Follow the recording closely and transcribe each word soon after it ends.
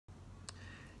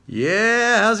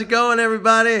Yeah, how's it going,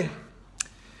 everybody?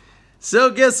 So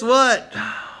guess what?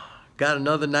 Got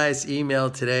another nice email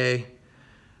today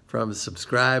from a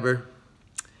subscriber.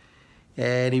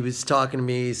 And he was talking to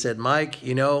me. He said, Mike,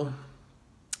 when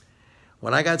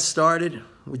I got started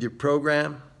with your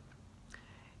program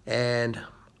and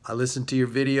I listened to your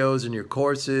videos and your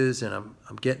courses and I'm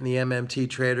getting the MMT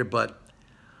Trader, but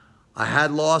I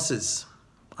had losses.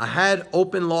 I had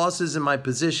open losses in my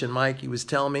position, Mike, he was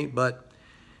telling me, but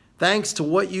thanks to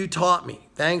what you taught me,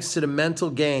 thanks to the mental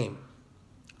game,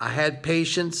 I had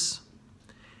patience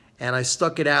and I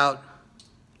stuck it out.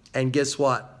 And guess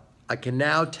what? I can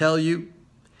now tell you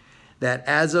that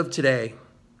as of today,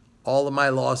 all of my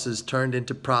losses turned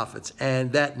into profits.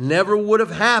 And that never would have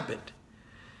happened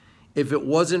if it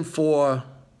wasn't for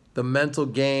the mental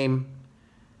game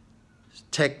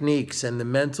techniques and the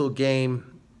mental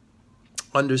game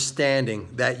understanding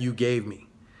that you gave me.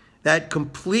 That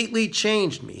completely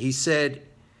changed me. He said,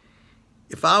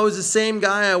 if I was the same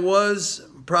guy I was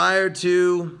prior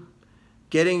to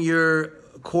getting your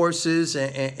courses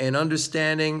and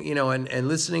understanding, and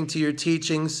listening to your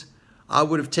teachings, I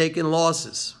would have taken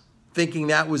losses, thinking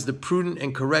that was the prudent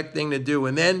and correct thing to do.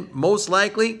 And then most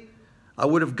likely, I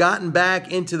would have gotten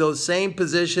back into those same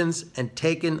positions and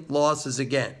taken losses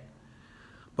again.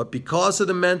 But because of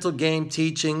the mental game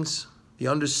teachings, the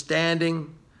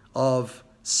understanding of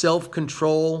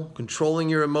self-control, controlling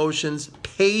your emotions,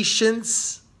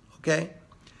 patience, okay,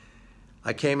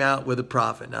 I came out with a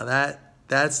profit. Now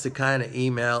that's the kind of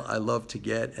email I love to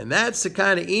get. And that's the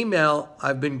kind of email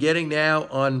I've been getting now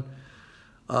on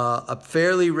a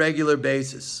fairly regular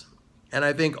basis. And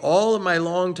I think all of my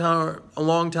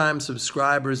long-time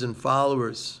subscribers and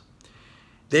followers,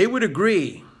 they would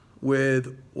agree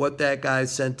with what that guy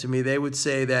sent to me. They would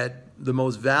say that the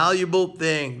most valuable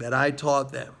thing that I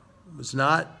taught them was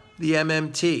not the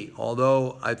MMT,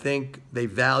 although I think they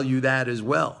value that as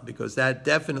well, because that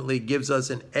definitely gives us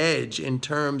an edge in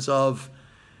terms of,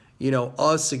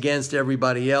 us against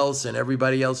everybody else and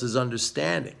everybody else's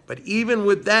understanding. But even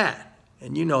with that,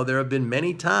 and there have been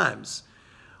many times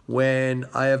when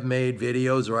I have made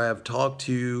videos or I have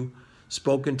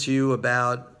spoken to you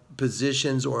about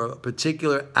positions or a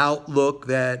particular outlook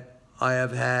that I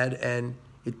have had, and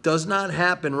it does not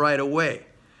happen right away.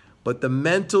 But the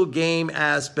mental game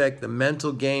aspect, the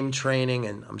mental game training,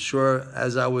 and I'm sure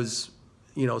as I was,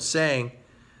 saying,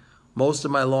 most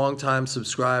of my longtime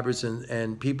subscribers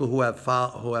and people who have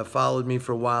followed me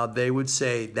for a while, they would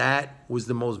say that was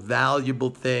the most valuable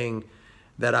thing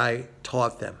that I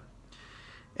taught them.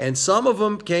 And some of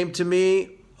them came to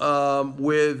me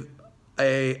with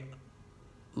a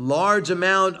large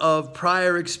amount of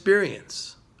prior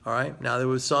experience. All right. Now, there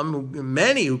was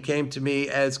many who came to me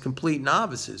as complete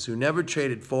novices, who never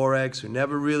traded Forex, who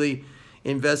never really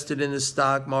invested in the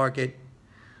stock market.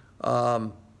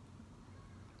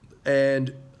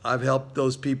 And I've helped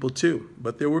those people too.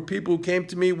 But there were people who came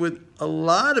to me with a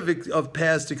lot of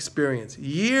past experience,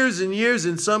 years and years,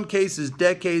 in some cases,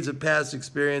 decades of past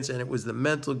experience, and it was the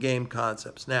mental game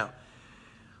concepts. Now,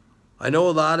 I know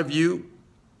a lot of you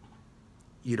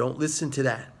don't listen to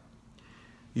that.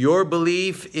 Your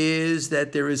belief is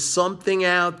that there is something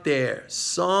out there,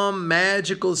 some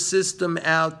magical system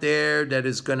out there that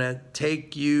is going to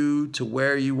take you to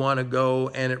where you want to go,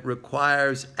 and it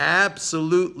requires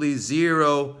absolutely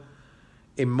zero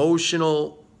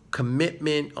emotional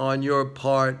commitment on your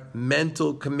part,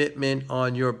 mental commitment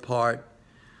on your part,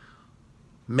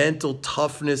 mental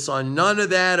toughness on none of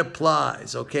that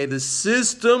applies, okay? The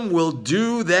system will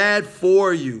do that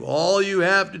for you. All you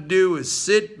have to do is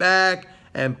sit back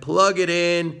and plug it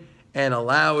in and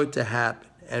allow it to happen.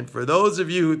 And for those of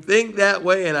you who think that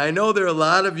way, and I know there are a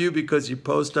lot of you because you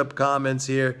post up comments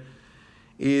here,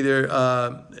 either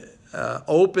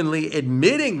openly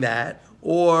admitting that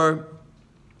or,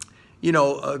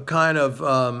 kind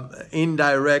of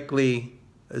indirectly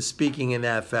speaking in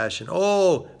that fashion.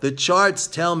 Oh, the charts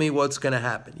tell me what's going to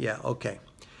happen. Yeah, okay.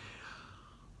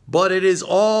 But it is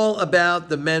all about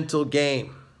the mental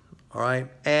game, all right?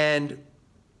 And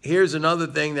here's another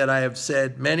thing that I have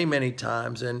said many, many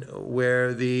times, and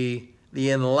where the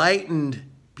enlightened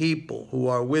people who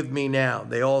are with me now,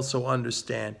 they also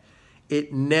understand.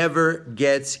 It never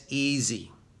gets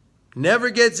easy.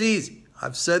 Never gets easy.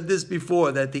 I've said this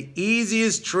before, that the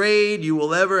easiest trade you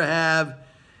will ever have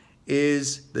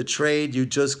is the trade you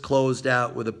just closed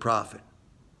out with a profit.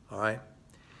 All right?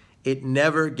 It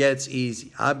never gets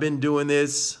easy. I've been doing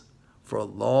this for a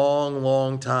long,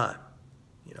 long time.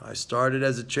 I started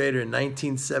as a trader in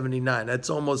 1979.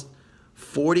 That's almost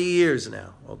 40 years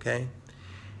now, okay?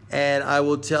 And I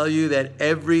will tell you that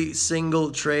every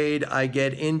single trade I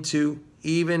get into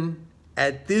even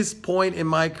at this point in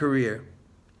my career,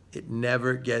 it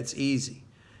never gets easy.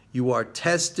 You are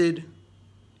tested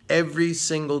every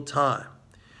single time.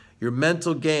 Your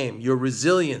mental game, your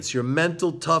resilience, your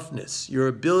mental toughness, your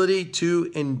ability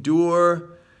to endure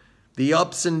the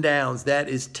ups and downs, that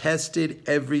is tested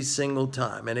every single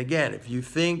time. And again, if you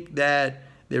think that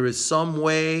there is some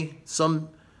way, some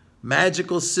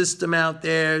magical system out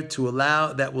there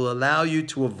that will allow you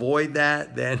to avoid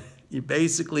that, then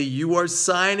you are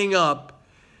signing up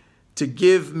to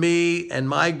give me and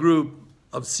my group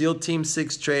of SEAL Team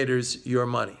 6 traders your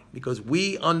money, because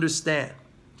we understand.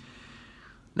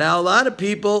 Now, a lot of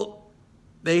people,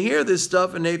 they hear this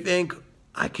stuff and they think,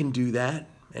 I can do that.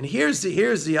 And here's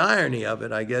the irony of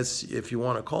it, I guess, if you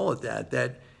want to call it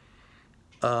that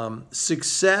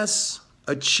success,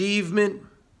 achievement,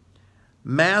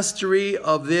 mastery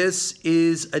of this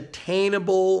is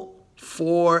attainable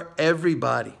for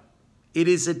everybody. It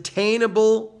is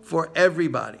attainable for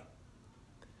everybody.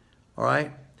 All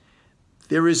right?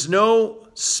 There is no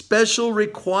special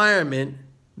requirement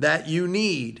that you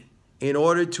need in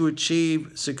order to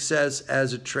achieve success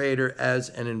as a trader, as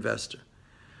an investor.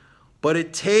 But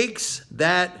it takes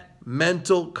that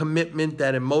mental commitment,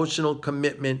 that emotional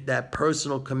commitment, that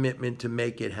personal commitment to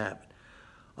make it happen.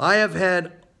 I have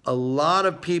had a lot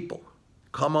of people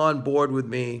come on board with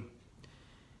me,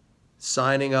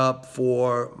 signing up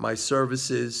for my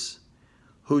services,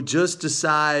 who just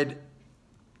decide,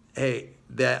 hey,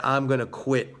 that I'm going to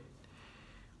quit.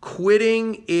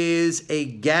 Quitting is a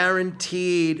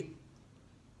guaranteed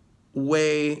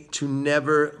way to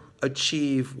never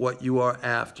achieve what you are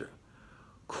after.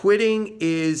 Quitting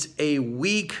is a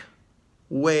weak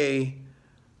way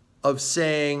of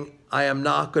saying, I am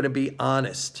not going to be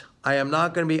honest. I am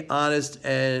not going to be honest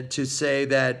and to say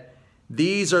that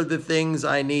these are the things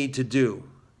I need to do.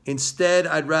 Instead,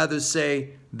 I'd rather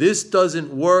say, this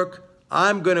doesn't work.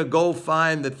 I'm going to go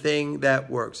find the thing that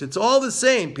works. It's all the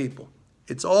same, people.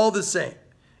 It's all the same.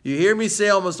 You hear me say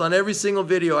almost on every single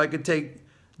video, I could take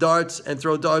darts and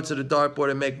throw darts at a dartboard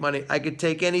and make money. I could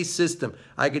take any system.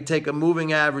 I could take a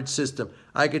moving average system.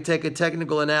 I could take a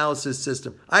technical analysis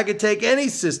system. I could take any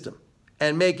system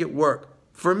and make it work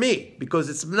for me, because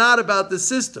it's not about the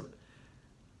system.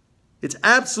 It's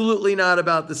absolutely not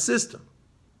about the system.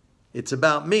 It's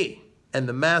about me and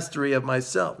the mastery of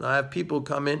myself. Now, I have people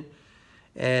come in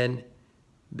and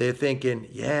they're thinking,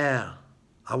 yeah,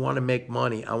 I want to make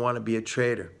money. I want to be a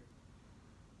trader.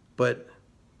 But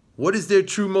what is their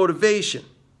true motivation?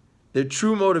 Their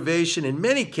true motivation in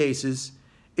many cases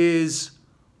is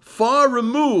far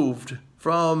removed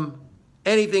from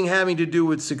anything having to do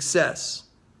with success.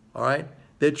 All right?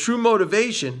 Their true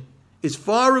motivation is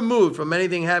far removed from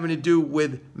anything having to do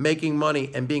with making money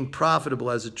and being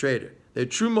profitable as a trader. Their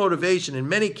true motivation in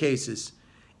many cases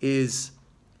is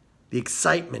the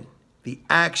excitement, the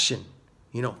action.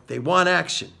 You know, they want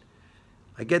action.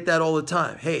 I get that all the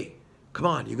time. Hey, come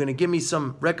on, you're going to give me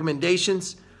some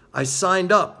recommendations? I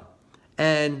signed up,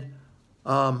 and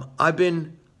I've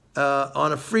been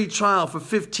on a free trial for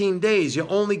 15 days. You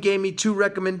only gave me 2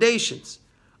 recommendations.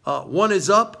 One is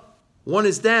up, one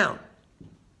is down.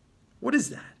 What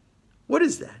is that? What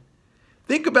is that?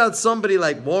 Think about somebody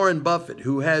like Warren Buffett,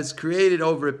 who has created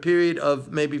over a period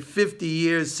of maybe 50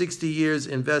 years, 60 years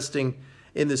investing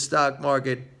in the stock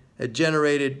market, had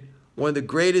generated one of the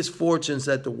greatest fortunes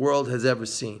that the world has ever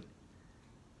seen.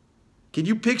 Can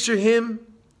you picture him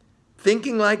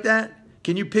thinking like that?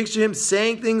 Can you picture him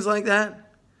saying things like that?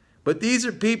 But these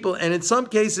are people, and in some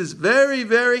cases, very,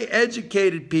 very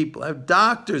educated people. I have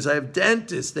doctors, I have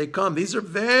dentists, they come. These are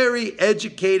very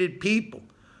educated people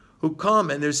who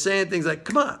come, and they're saying things like,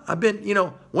 come on,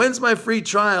 when's my free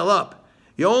trial up?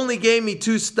 You only gave me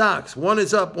 2 stocks. One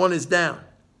is up, one is down.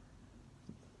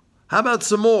 How about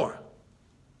some more?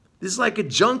 This is like a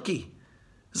junkie.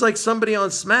 It's like somebody on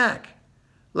smack.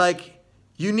 Like,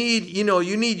 you need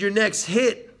your next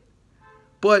hit.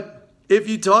 But if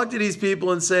you talk to these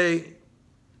people and say,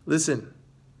 listen,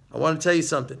 I want to tell you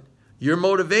something. Your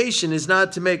motivation is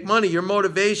not to make money. Your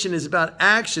motivation is about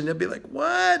action. They'll be like,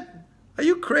 what? Are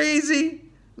you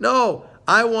crazy? No,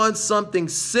 I want something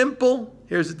simple.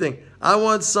 Here's the thing. I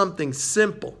want something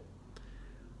simple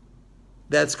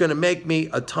that's going to make me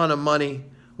a ton of money,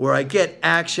 where I get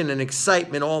action and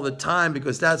excitement all the time,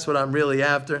 because that's what I'm really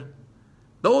after.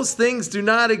 Those things do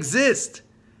not exist.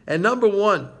 And number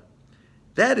one,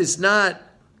 that is not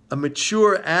a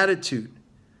mature attitude.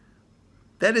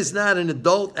 That is not an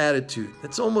adult attitude.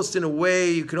 That's almost, in a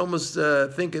way, you could almost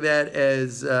think of that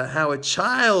as how a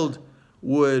child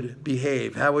would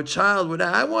behave, how a child would,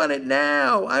 I want it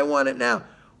now, I want it now.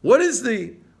 What is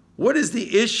the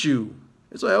issue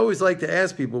That's why I always like to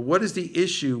ask people, what is the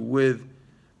issue with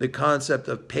the concept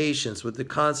of patience, with the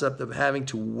concept of having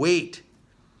to wait?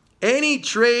 Any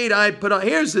trade I put on,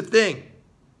 here's the thing.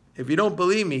 If you don't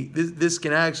believe me, this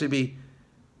can actually be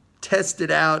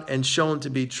tested out and shown to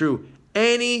be true.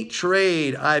 Any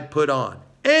trade I put on,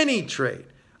 any trade,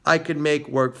 I could make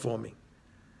work for me.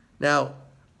 Now,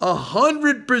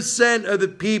 100% of the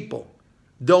people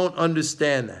don't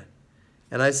understand that.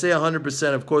 And I say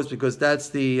 100%, of course, because that's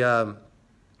the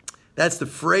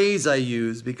phrase I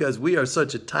use, because we are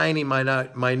such a tiny,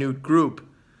 minute group,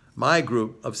 my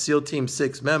group of SEAL Team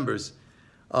 6 members,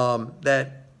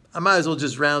 that I might as well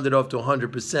just round it off to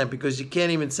 100%, because you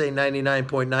can't even say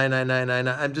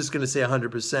 99.99999. I'm just going to say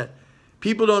 100%.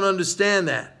 People don't understand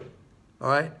that. All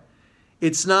right?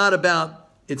 It's not about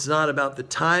the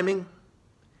timing.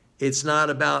 It's not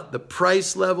about the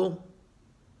price level.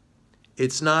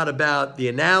 It's not about the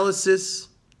analysis.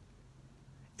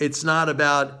 It's not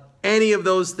about any of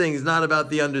those things. It's not about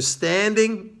the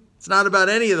understanding. It's not about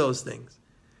any of those things.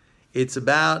 It's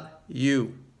about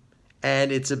you.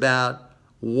 And it's about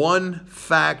one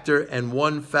factor and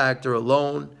one factor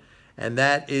alone, and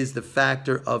that is the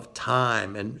factor of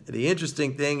time. And the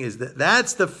interesting thing is that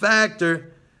that's the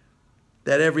factor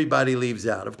that everybody leaves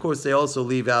out. Of course, they also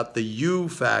leave out the you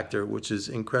factor, which is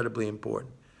incredibly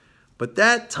important. But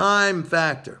that time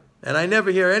factor, and I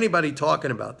never hear anybody talking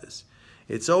about this.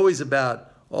 It's always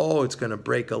about, oh, it's going to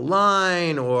break a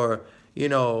line, or,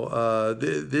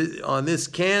 on this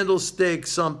candlestick,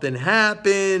 something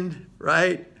happened,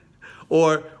 right?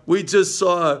 Or we just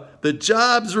saw the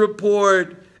jobs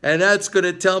report, and that's going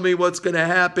to tell me what's going to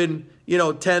happen,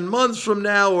 10 months from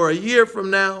now or a year from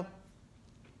now,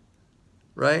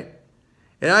 right?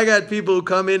 And I got people who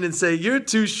come in and say, you're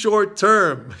too short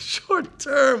term. Short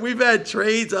term. We've had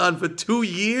trades on for 2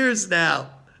 years now.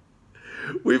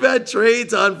 We've had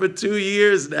trades on for 2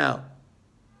 years now.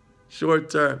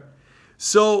 Short term.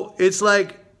 So it's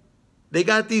like they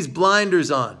got these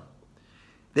blinders on.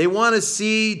 They want to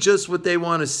see just what they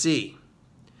want to see.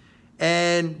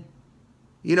 And,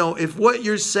 if what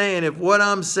you're saying, if what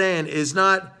I'm saying is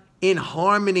not in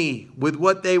harmony with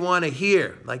what they want to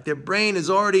hear, like their brain is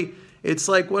already, it's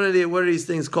like what are these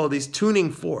things called? These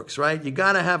tuning forks, right? You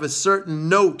got to have a certain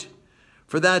note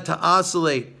for that to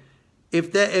oscillate.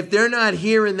 If they're not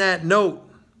hearing that note,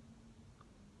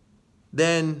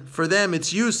 then for them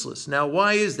it's useless. Now,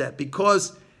 why is that?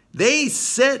 Because they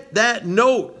set that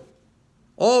note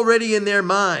already in their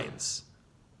minds.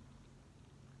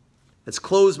 That's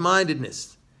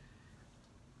closed-mindedness.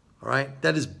 All right?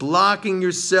 That is blocking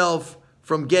yourself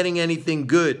from getting anything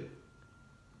good.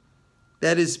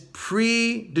 That is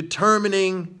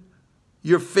predetermining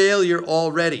your failure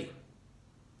already.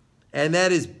 And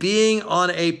that is being on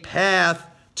a path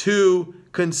to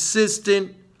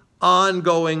consistent,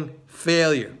 ongoing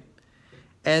failure.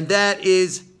 And that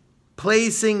is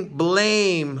placing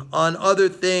blame on other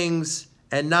things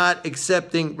and not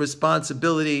accepting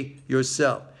responsibility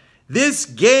yourself. This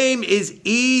game is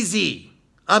easy.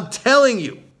 I'm telling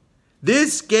you.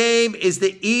 This game is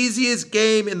the easiest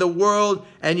game in the world,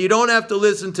 and you don't have to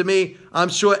listen to me. I'm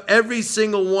sure every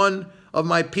single one of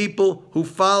my people who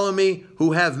follow me,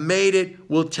 who have made it,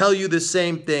 will tell you the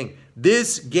same thing.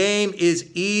 This game is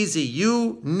easy.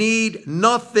 You need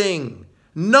nothing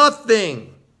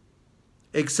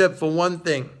except for one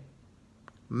thing: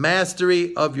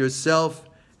 mastery of yourself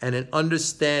and an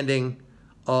understanding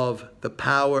of the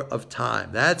power of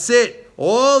time. That's it.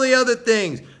 All the other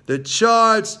things, the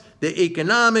charts, the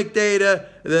economic data,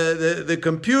 the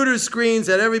computer screens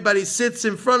that everybody sits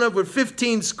in front of with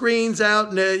 15 screens out,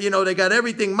 and they got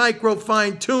everything micro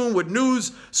fine-tuned with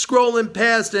news scrolling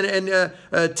past and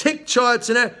tick charts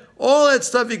and all that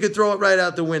stuff. You could throw it right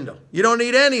out the window. You don't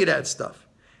need any of that stuff.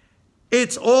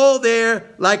 It's all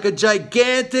there like a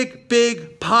gigantic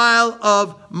big pile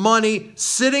of money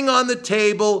sitting on the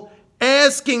table,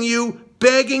 asking you,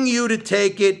 begging you to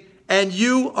take it, and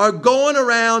you are going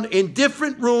around in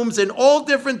different rooms in all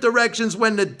different directions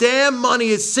when the damn money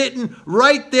is sitting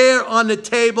right there on the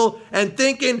table and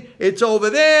thinking it's over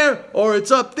there or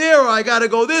it's up there or I got to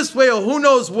go this way or who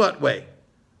knows what way.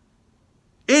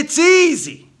 It's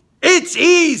easy. It's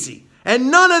easy. And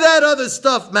none of that other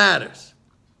stuff matters.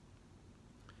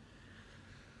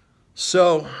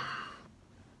 So,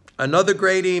 another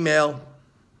great email.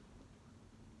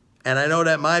 And I know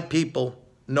that my people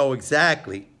know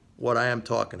exactly what I am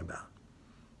talking about.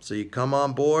 So you come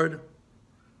on board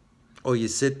or you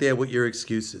sit there with your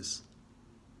excuses.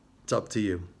 It's up to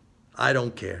you. I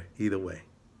don't care either way.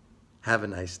 Have a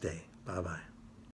nice day. Bye-bye.